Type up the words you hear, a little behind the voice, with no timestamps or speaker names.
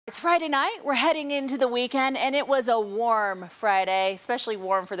It's Friday night. We're heading into the weekend, and it was a warm Friday, especially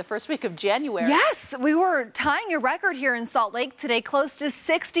warm for the first week of January. Yes, we were tying a record here in Salt Lake today, close to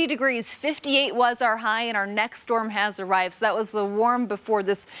 60 degrees. 58 was our high, and our next storm has arrived. So that was the warm before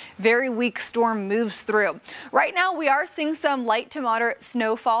this very weak storm moves through. Right now, we are seeing some light to moderate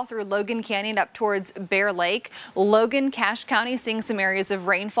snowfall through Logan Canyon up towards Bear Lake. Logan, Cache County seeing some areas of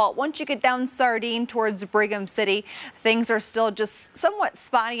rainfall. Once you get down Sardine towards Brigham City, things are still just somewhat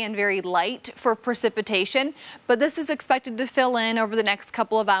spotty and very light for precipitation, but this is expected to fill in over the next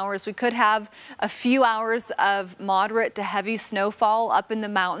couple of hours. We could have a few hours of moderate to heavy snowfall up in the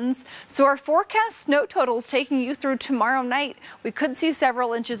mountains. So our forecast snow totals taking you through tomorrow night, we could see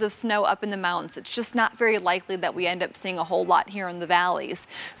several inches of snow up in the mountains. It's just not very likely that we end up seeing a whole lot here in the valleys.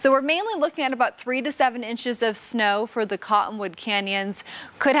 So we're mainly looking at about 3 to 7 inches of snow for the Cottonwood Canyons.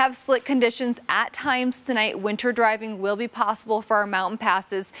 Could have slick conditions at times tonight. Winter driving will be possible for our mountain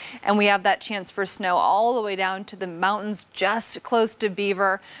passes, and we have that chance for snow all the way down to the mountains just close to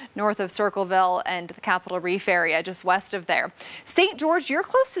Beaver, north of Circleville and the Capitol Reef area, just west of there. St. George, you're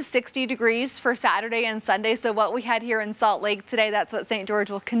close to 60 degrees for Saturday and Sunday, so what we had here in Salt Lake today, that's what St.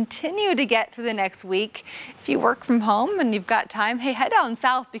 George will continue to get through the next week. If you work from home and you've got time, hey, head down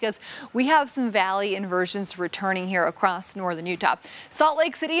south because we have some valley inversions returning here across northern Utah. Salt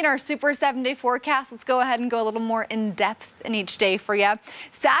Lake City in our super 7-day forecast. Let's go ahead and go a little more in depth in each day for you.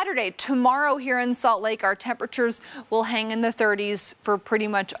 Saturday, tomorrow here in Salt Lake, our temperatures will hang in the 30s for pretty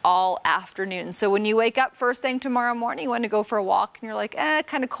much all afternoon. So when you wake up first thing tomorrow morning, you want to go for a walk and you're like,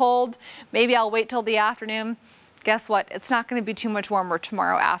 kind of cold, maybe I'll wait till the afternoon. Guess what? It's not going to be too much warmer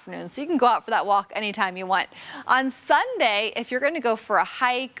tomorrow afternoon, so you can go out for that walk anytime you want. On Sunday, if you're going to go for a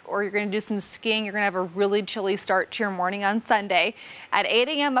hike or you're going to do some skiing, you're going to have a really chilly start to your morning on Sunday. At 8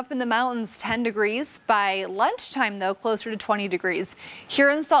 a.m. up in the mountains, 10 degrees. By lunchtime, though, closer to 20 degrees.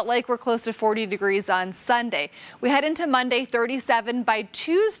 Here in Salt Lake, we're close to 40 degrees on Sunday. We head into Monday, 37. By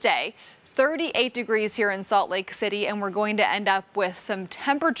Tuesday, 38 degrees here in Salt Lake City, and we're going to end up with some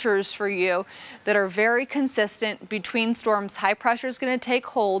temperatures for you that are very consistent between storms. High pressure is going to take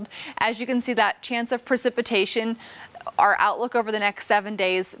hold. As you can see, that chance of precipitation, our outlook over the next 7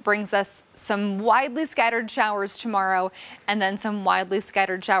 days brings us some widely scattered showers tomorrow and then some widely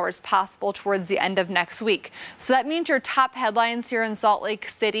scattered showers possible towards the end of next week. So that means your top headlines here in Salt Lake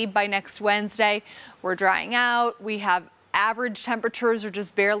City by next Wednesday, we're drying out. We have average temperatures or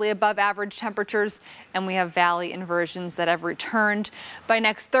just barely above average temperatures, and we have valley inversions that have returned. By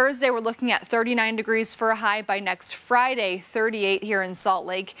next Thursday, we're looking at 39 degrees for a high. By next Friday, 38 here in Salt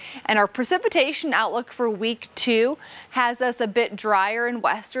Lake. And our precipitation outlook for week 2 has us a bit drier in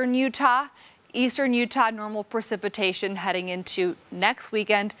western Utah. Eastern Utah, normal precipitation heading into next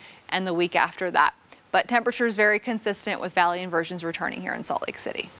weekend and the week after that. But temperatures very consistent with valley inversions returning here in Salt Lake City.